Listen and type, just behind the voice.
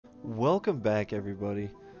Welcome back,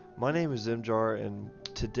 everybody. My name is MJar, and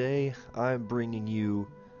today I'm bringing you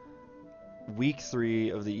week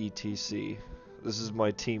 3 of the ETC. This is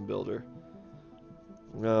my team builder.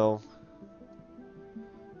 Now,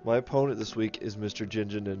 my opponent this week is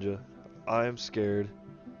MrGinjaNinja. I am scared.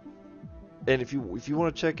 And if you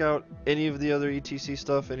want to check out any of the other ETC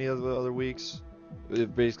stuff, any of the other weeks,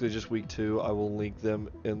 basically just week 2, I will link them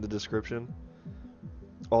in the description.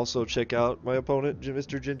 Also, check out my opponent,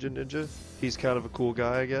 MrGinjaNinja. He's kind of a cool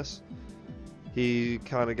guy, I guess. He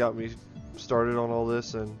kind of got me started on all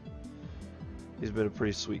this, and he's been a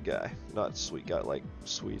pretty sweet guy. Not sweet guy like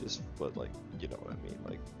sweetest, but like, you know what I mean,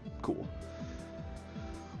 like cool.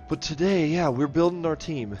 But today, yeah, we're building our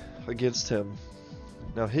team against him.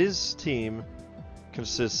 Now his team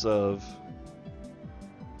consists of,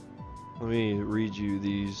 let me read you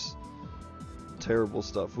these terrible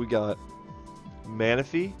stuff. We got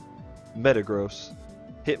Manaphy, Metagross,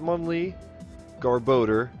 Hitmonlee,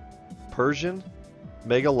 Garbodor, Persian,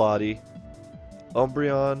 Megalotti,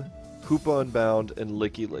 Umbreon, Hoopa Unbound, and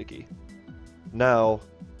Licky Licky. Now,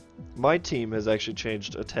 my team has actually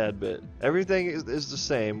changed a tad bit. Everything is the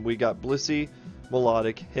same. We got Blissey,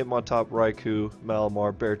 Melodic, Hitmontop, Raikou,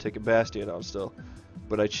 Malamar, Beartick, and Bastiodon still.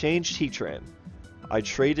 But I changed Heatran. I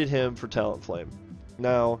traded him for Talonflame.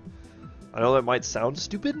 Now, I know that might sound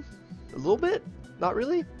stupid, a little bit, not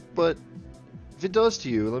really, but if it does to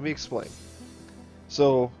you, let me explain.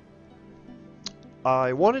 So,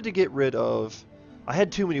 I wanted to get rid of, I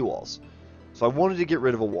had too many walls, so I wanted to get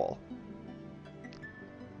rid of a wall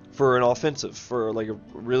for an offensive, for like a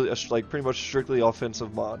really, like pretty much strictly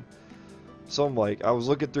offensive mod. So I'm like, I was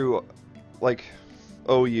looking through, like,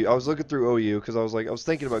 OU, I was looking through OU, because I was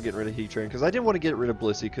thinking about getting rid of Heatran, because I didn't want to get rid of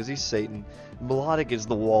Blissey, because he's Satan. Melodic is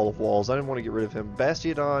the wall of walls, I didn't want to get rid of him.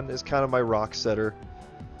 Bastiodon is kind of my rock setter,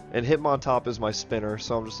 and Hitmontop is my spinner,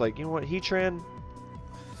 so I'm just like, you know what, Heatran,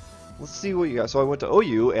 let's see what you got. So I went to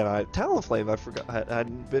OU, and Talonflame, I forgot,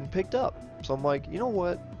 hadn't been picked up. So I'm like, you know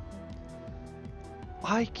what,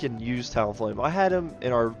 I can use Talonflame. I had him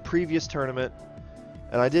in our previous tournament,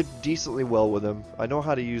 and I did decently well with him. I know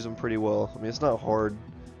how to use him pretty well. I mean, it's not hard,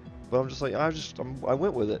 but I'm just like, I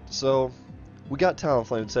went with it. So we got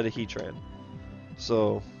Talonflame instead of Heatran.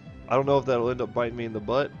 So I don't know if that'll end up biting me in the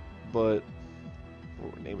butt, but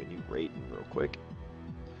we're naming you Raiden real quick.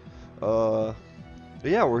 But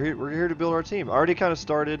yeah, we're here to build our team. I already kind of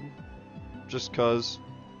started, just cause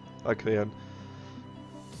I can.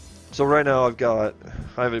 So right now I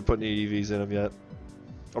haven't put any EVs in him yet.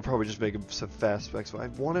 I'll probably just make him some fast specs, but I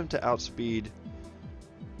want him to outspeed.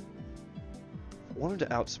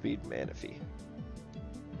 Manaphy.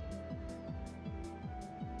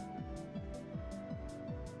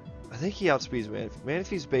 I think he outspeeds Manaphy.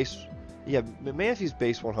 Manaphy's base, yeah, Manaphy's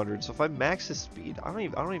base 100. So if I max his speed, I don't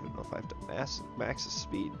even know if I have to max his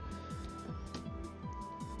speed.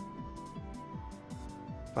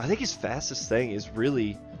 But I think his fastest thing is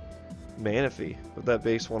really Manaphy with that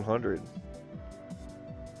base 100.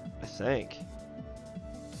 I think,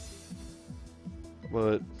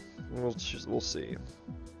 but we'll see.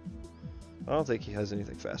 I don't think he has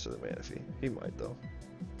anything faster than Manaphy. He might though.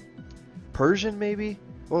 Persian maybe?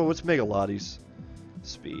 Oh, what's Megalotti's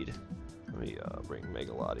speed? Let me bring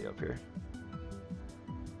Megalotti up here.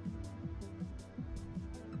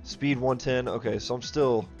 Speed 110. Okay, so I'm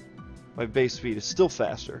still, my base speed is still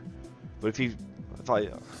faster, but he's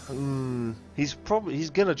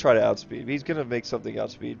gonna try to outspeed me. He's gonna make something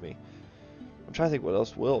outspeed me. I'm trying to think what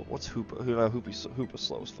else will. What's Hoopa? Hoopa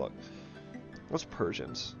slow as fuck. What's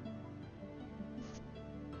Persian's?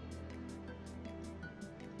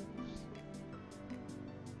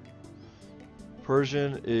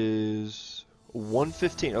 Persian is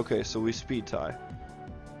 115. Okay, so we speed tie.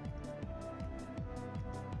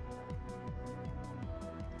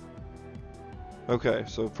 Okay,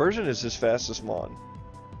 so Persian is his fastest mon,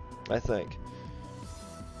 I think.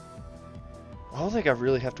 I don't think I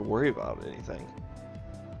really have to worry about anything.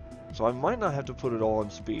 So I might not have to put it all on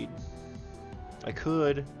speed. I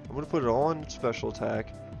could. I'm going to put it all on special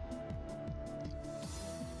attack.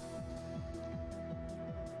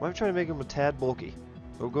 I'm trying to make him a tad bulky.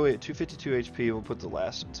 We'll go at 252 HP and we'll put the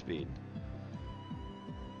last in speed.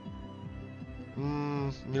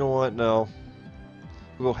 You know what? No.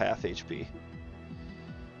 We'll go half HP.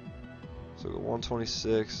 So go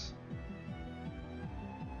 126.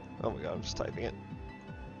 Oh my god, I'm just typing it.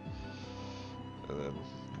 And then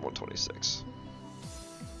 126.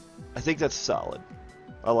 I think that's solid.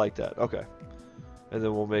 I like that. Okay. And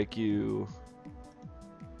then we'll make you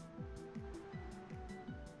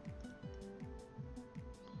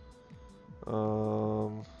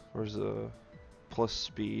Where's the plus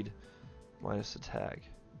speed minus attack.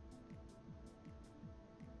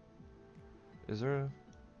 Is there a...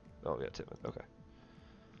 Oh, yeah, timid. Okay.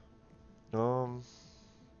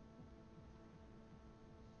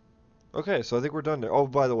 Okay, so I think we're done there. Oh,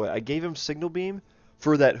 by the way, I gave him Signal Beam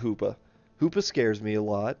for that Hoopa. Hoopa scares me a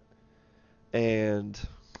lot, and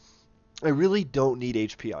I really don't need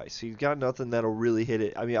HP Ice. He's got nothing that'll really hit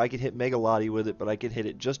it. I mean, I could hit Mega Lottie with it, but I could hit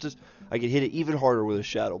it just as... I could hit it even harder with a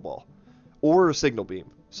Shadow Ball. Or a Signal Beam.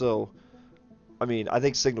 So, I mean, I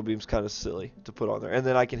think Signal Beam's kind of silly to put on there. And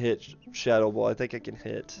then I can hit Shadow Ball. I think I can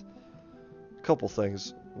hit a couple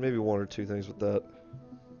things. Maybe one or two things with that.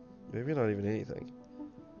 Maybe not even anything.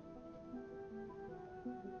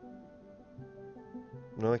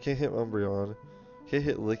 No, I can't hit Umbreon. Can't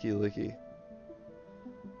hit Licky Licky.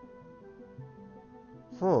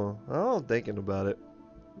 Huh. I'm thinking about it.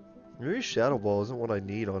 Maybe Shadow Ball isn't what I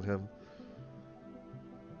need on him.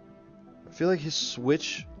 I feel like his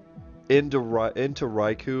switch into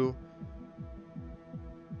Raikou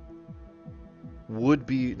would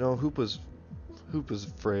be... No, Hoopa's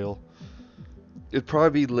frail. It'd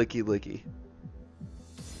probably be Licky Licky.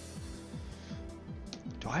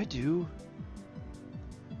 Do I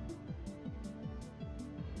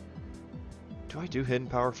do Hidden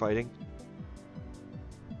Power Fighting?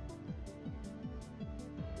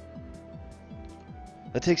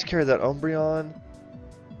 That takes care of that Umbreon.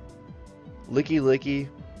 Licky Licky.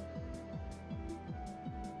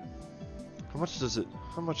 How much does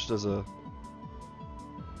a...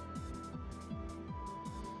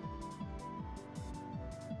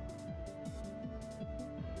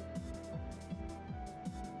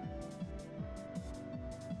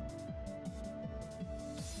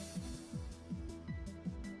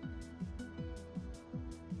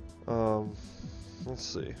 Let's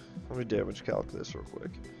see. Let me damage calc this real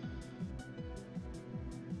quick.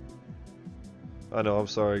 I know, I'm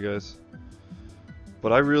sorry guys.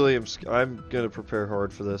 But I really am... I'm gonna prepare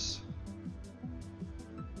hard for this.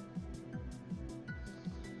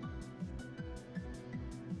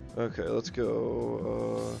 Okay, let's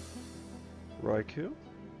go... Raikou?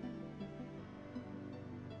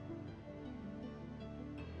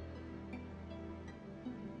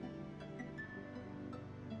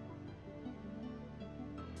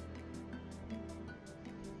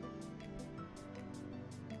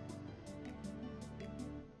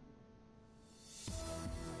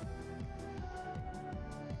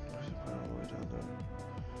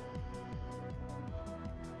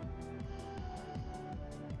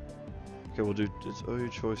 Okay, we'll do its OU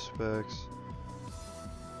choice specs.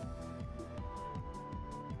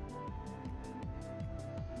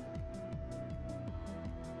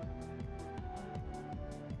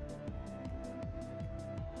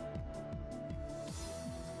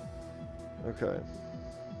 Okay.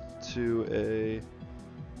 To a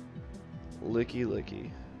Licky Licky.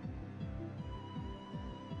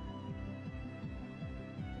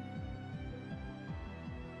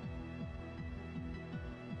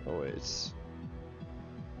 Oh wait, it's...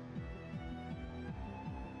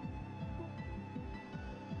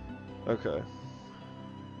 Okay.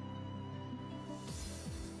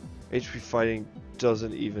 HP fighting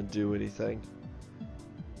doesn't even do anything.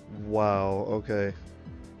 Wow, okay.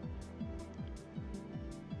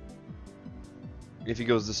 If he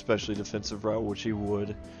goes the specially defensive route, which he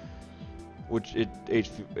would,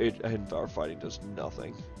 Hidden Power Fighting does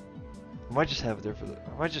nothing. I might just have it there for the...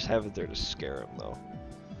 I might just have it there to scare him though.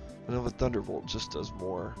 And then with Thunderbolt just does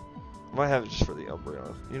more. I might have it just for the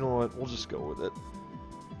Umbreon. You know what? We'll just go with it.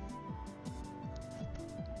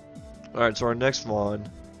 Alright, so our next Mon,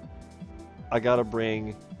 I gotta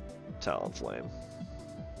bring Talonflame.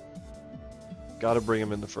 Gotta bring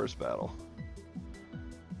him in the first battle.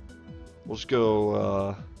 We'll just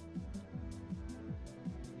go,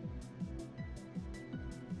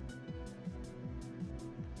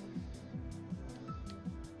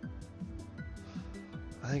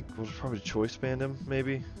 I think we'll probably choice band him,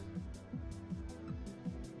 maybe.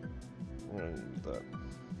 I'm gonna need that.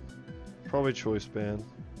 Probably choice band.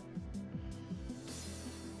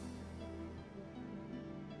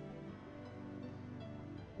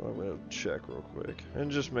 I'm gonna check real quick and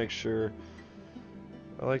just make sure.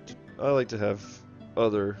 I like to have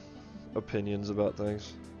other opinions about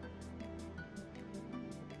things.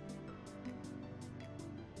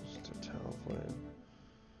 Just a Talonflame.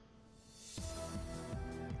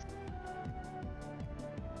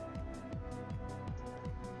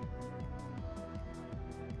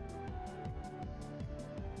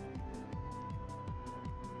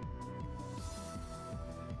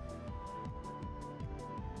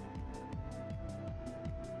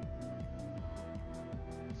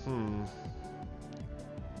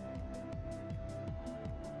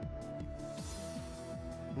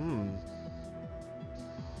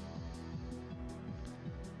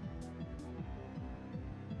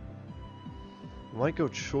 Might go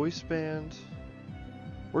Choice Band.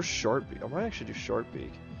 Or Sharp Beak. I might actually do Sharp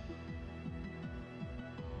Beak.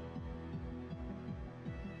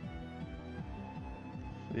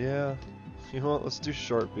 Yeah. You know what? Let's do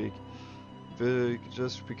Sharp Beak.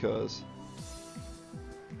 Just because.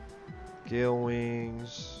 Gale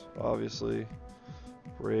Wings, obviously.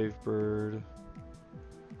 Brave Bird.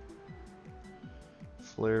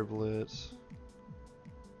 Flare Blitz.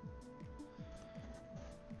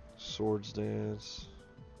 Swords Dance.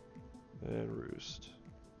 And Roost.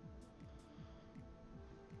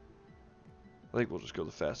 I think we'll just go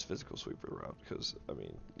the fast physical sweeper route because, I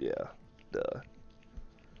mean, yeah, duh.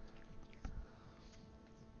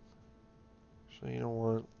 So you know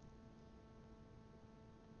what?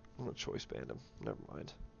 I'm gonna choice band him. Never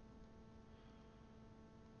mind.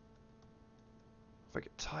 If I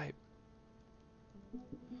could type.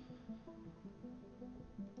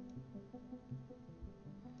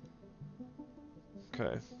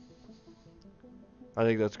 Okay. I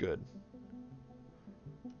think that's good.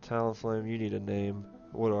 Talonflame, you need a name.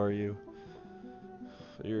 What are you?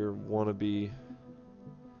 You're wannabe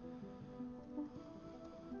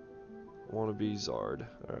Zard.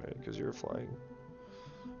 Alright, because you're a flying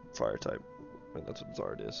fire type. And that's what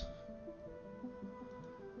Zard is.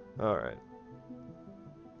 Alright.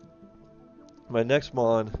 My next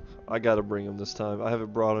Mon, I gotta bring him this time. I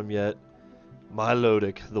haven't brought him yet.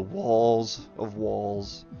 Milotic, the Walls of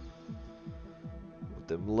Walls. With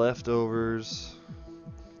them leftovers.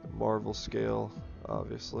 Marvel scale,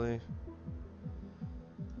 obviously.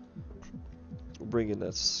 We'll bring in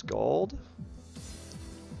that Scald.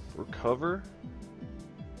 Recover.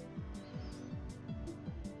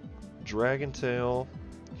 Dragon Tail,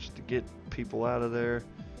 just to get people out of there.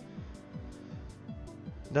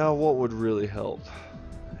 Now what would really help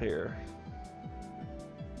here?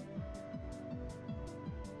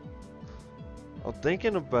 I'm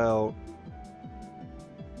thinking about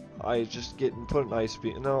put an Ice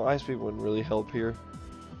Beam. No, Ice Beam wouldn't really help here.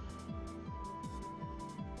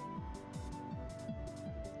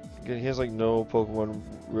 Again, he has like no Pokemon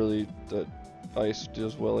really that Ice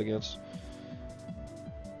does well against.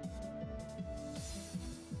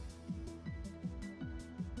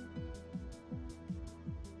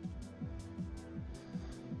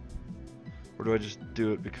 Or do I just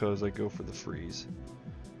do it because I go for the freeze?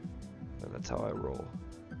 And that's how I roll.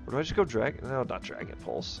 Or do I just go Dragon? No, not Dragon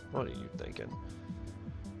Pulse. What are you thinking?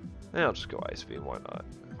 Yeah, I'll just go Ice Beam, why not?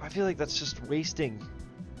 I feel like that's just wasting.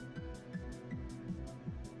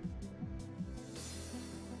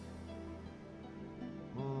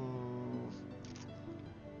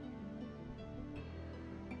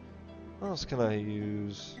 What else can I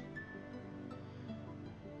use?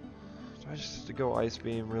 Do I just have to go Ice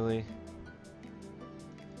Beam, really?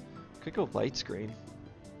 Could go Light Screen.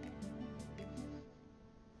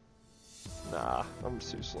 Nah, I'm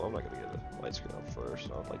too slow. I'm not gonna get a Light Screen off first.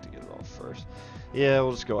 I'd like to get it off first. Yeah,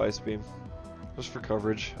 we'll just go Ice Beam. Just for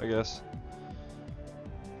coverage, I guess.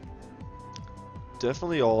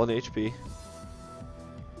 Definitely all in HP.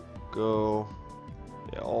 Go.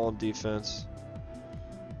 Yeah, all in defense.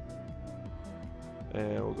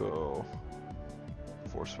 And we'll go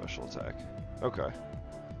for special attack. Okay.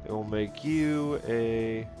 It will make you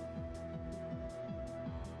a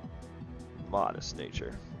modest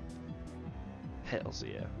nature. Hells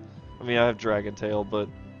yeah. I mean, I have Dragon Tail, but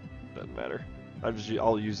doesn't matter.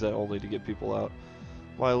 I'll use that only to get people out.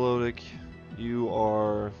 Milotic,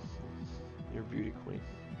 you're Beauty Queen.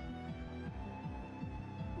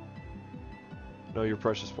 No, you're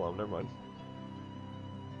Precious Plum. Never mind.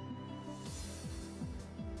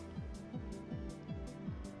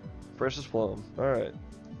 Precious Plum. Alright.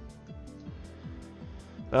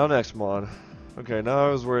 Now next Mon. Okay,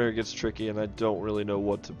 now is where it gets tricky and I don't really know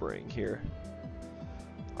what to bring here.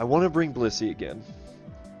 I want to bring Blissey again.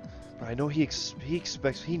 But I know he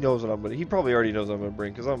knows what I'm gonna, he probably already knows what I'm gonna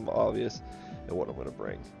bring because I'm obvious at what I'm gonna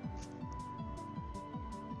bring.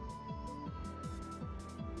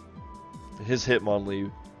 His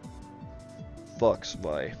Hitmonlee fucks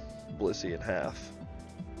my Blissey in half.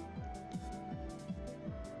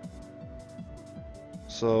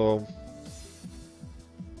 So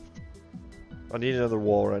I need another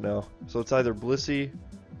wall right now. So it's either Blissey.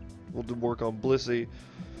 We'll do work on Blissey.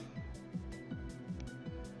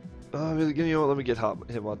 You know what? Let me get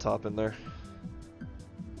him on top in there.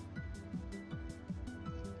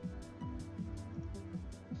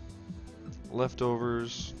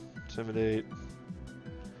 Leftovers, Intimidate,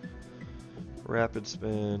 Rapid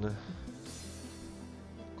Spin,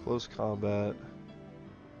 Close Combat,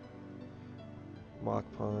 Mach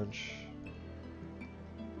Punch.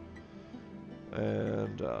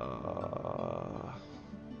 And, well,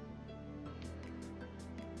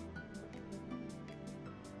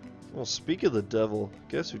 speak of the devil,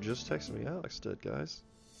 guess who just texted me? Alex did, guys.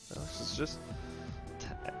 Alex is just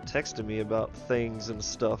texting me about things and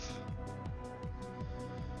stuff.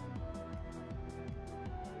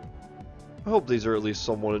 I hope these are at least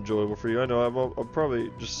somewhat enjoyable for you. I know I'm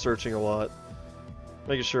probably just searching a lot,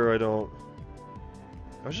 making sure I don't.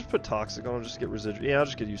 I'll just put toxic on, just get residual. Yeah, I'll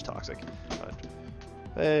just use toxic. Fine.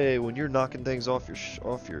 Hey, when you're knocking things off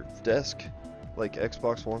your desk, like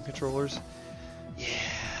Xbox One controllers,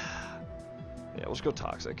 yeah, let's go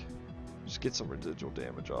toxic. Just get some residual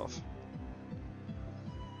damage off.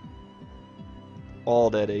 All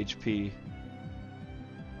that HP.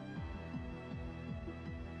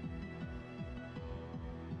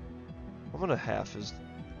 I'm gonna half his.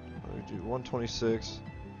 What do we do? 126.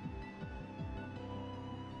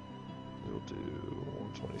 We'll do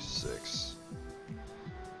 126.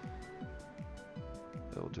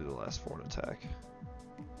 It'll do the last 4 in attack.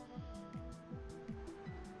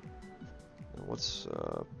 And what's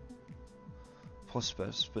plus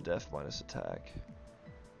SPDF minus attack?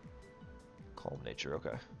 Calm nature,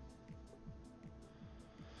 okay.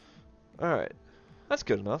 Alright. That's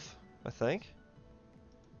good enough, I think.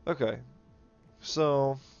 Okay.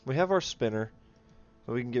 So we have our spinner.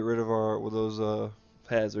 So we can get rid of those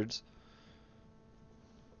hazards.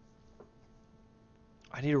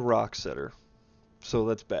 I need a rock setter. So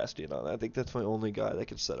that's Bastion on that. I think that's my only guy that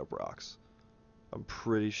can set up rocks. I'm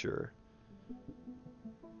pretty sure.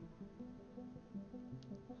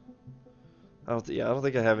 I don't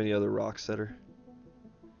think I have any other rock setter.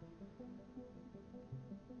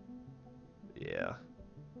 Yeah.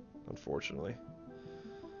 Unfortunately.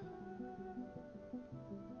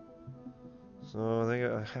 So I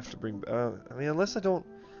think I have to bring. I mean, unless I don't.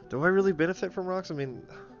 Do I really benefit from rocks? I mean,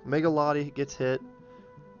 Mega Lottie gets hit.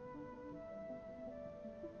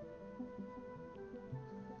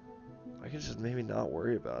 I can just maybe not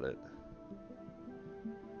worry about it.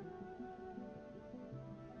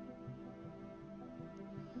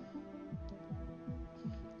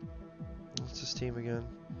 What's this team again?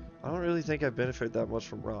 I don't really think I benefit that much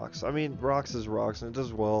from rocks. I mean, rocks is rocks, and it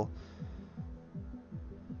does well.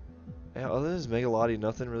 Yeah, other than his Mega Lottie,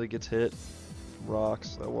 nothing really gets hit from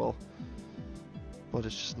rocks that well. But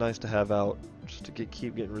it's just nice to have out, just to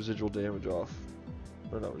keep getting residual damage off.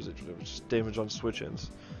 Or not residual damage, just damage on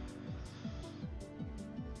switch-ins.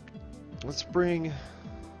 Let's bring...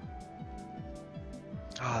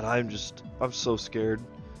 God, I'm so scared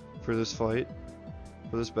for this fight,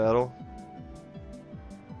 for this battle.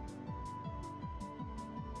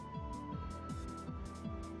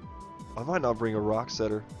 I might not bring a rock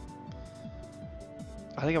setter.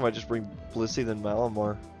 I think I might just bring Blissey then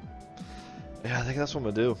Malamar. Yeah, I think that's what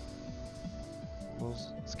I'm gonna do.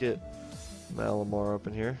 Let's get Malamar up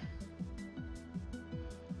in here.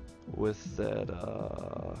 With that,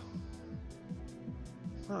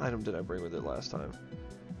 what item did I bring with it last time?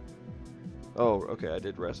 Oh, okay, I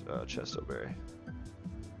did Chesto Berry.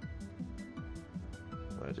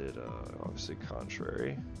 I did, obviously,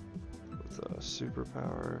 Contrary. With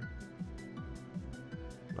Superpower.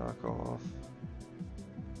 Knockoff.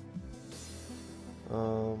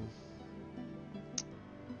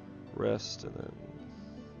 Rest and then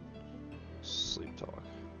Sleep Talk.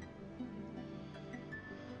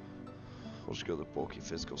 We'll just go the bulky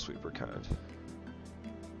physical sweeper kind.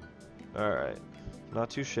 Alright. Not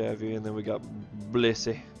too shabby, and then we got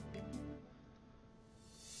Blissey.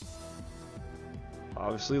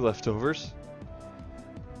 Obviously leftovers.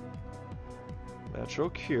 Natural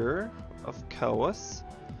Cure of Kawas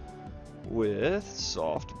with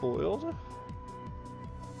Soft Boiled.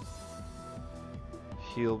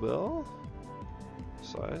 Heal Bell.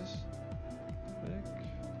 Size. Pick.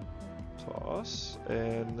 Toss.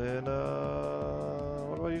 And then,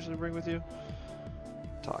 what do I usually bring with you?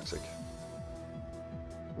 Toxic.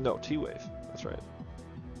 No, T-Wave. That's right.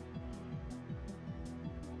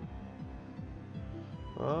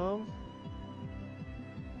 I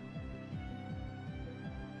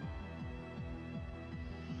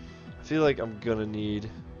feel like I'm gonna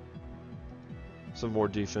need some more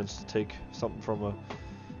defense to take something from a...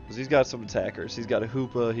 Because he's got some attackers. He's got a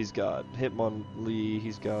Hoopa, he's got Hitmonlee,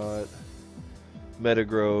 he's got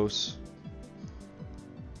Metagross,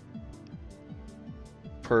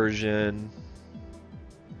 Persian.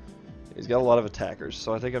 He's got a lot of attackers,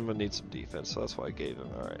 so I think I'm going to need some defense, so that's why I gave him.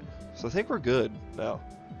 Alright, so I think we're good now.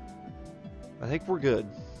 I think we're good.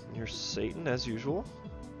 Here's Satan, as usual.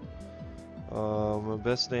 The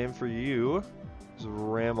best name for you is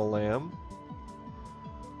Ramalam.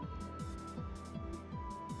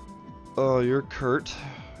 Oh, you're Kurt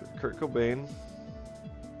Cobain.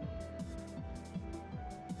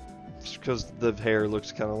 Just because the hair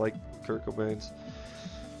looks kind of like Kurt Cobain's.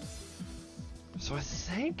 So I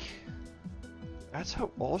think that's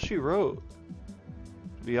all she wrote.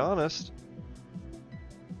 To be honest,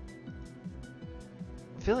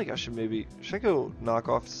 I feel like I should I go knock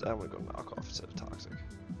off? I'm gonna go knock off instead of toxic.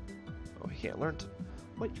 Oh, he can't learn.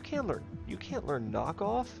 What? You can't learn? You can't learn knock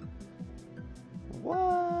off?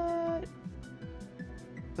 What?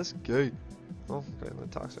 That's gay. Oh, okay, then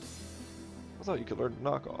toxic. I thought you could learn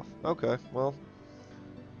knock off. Okay, well.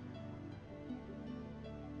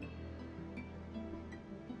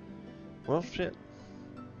 Well, shit.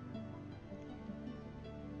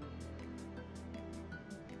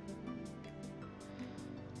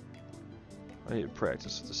 I need to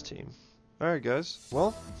practice with this team. Alright, guys.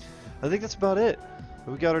 Well, I think that's about it.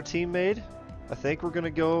 We got our team made. I think we're gonna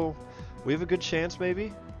go. We have a good chance,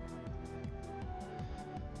 maybe.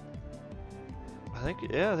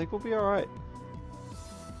 I think we'll be alright.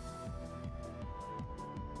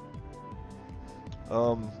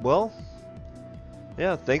 Well,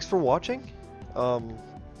 yeah, thanks for watching.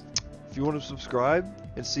 If you want to subscribe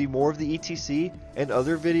and see more of the ETC and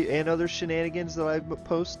other shenanigans that I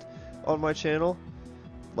post on my channel,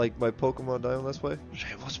 like my Pokemon Diamond Let's Play,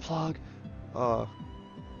 shameless plug,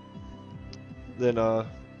 then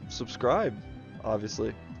subscribe,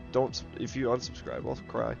 obviously. If you unsubscribe, I'll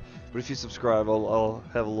cry. But if you subscribe, I'll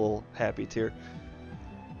have a little happy tear.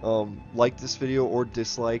 Like this video or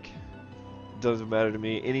dislike, doesn't matter to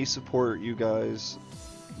me. Any support you guys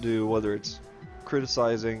do, whether it's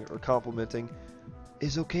criticizing or complimenting,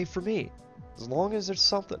 is okay for me, as long as there's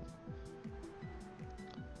something.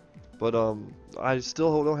 But I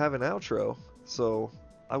still don't have an outro, so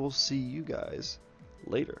I will see you guys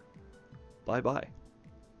later. Bye bye.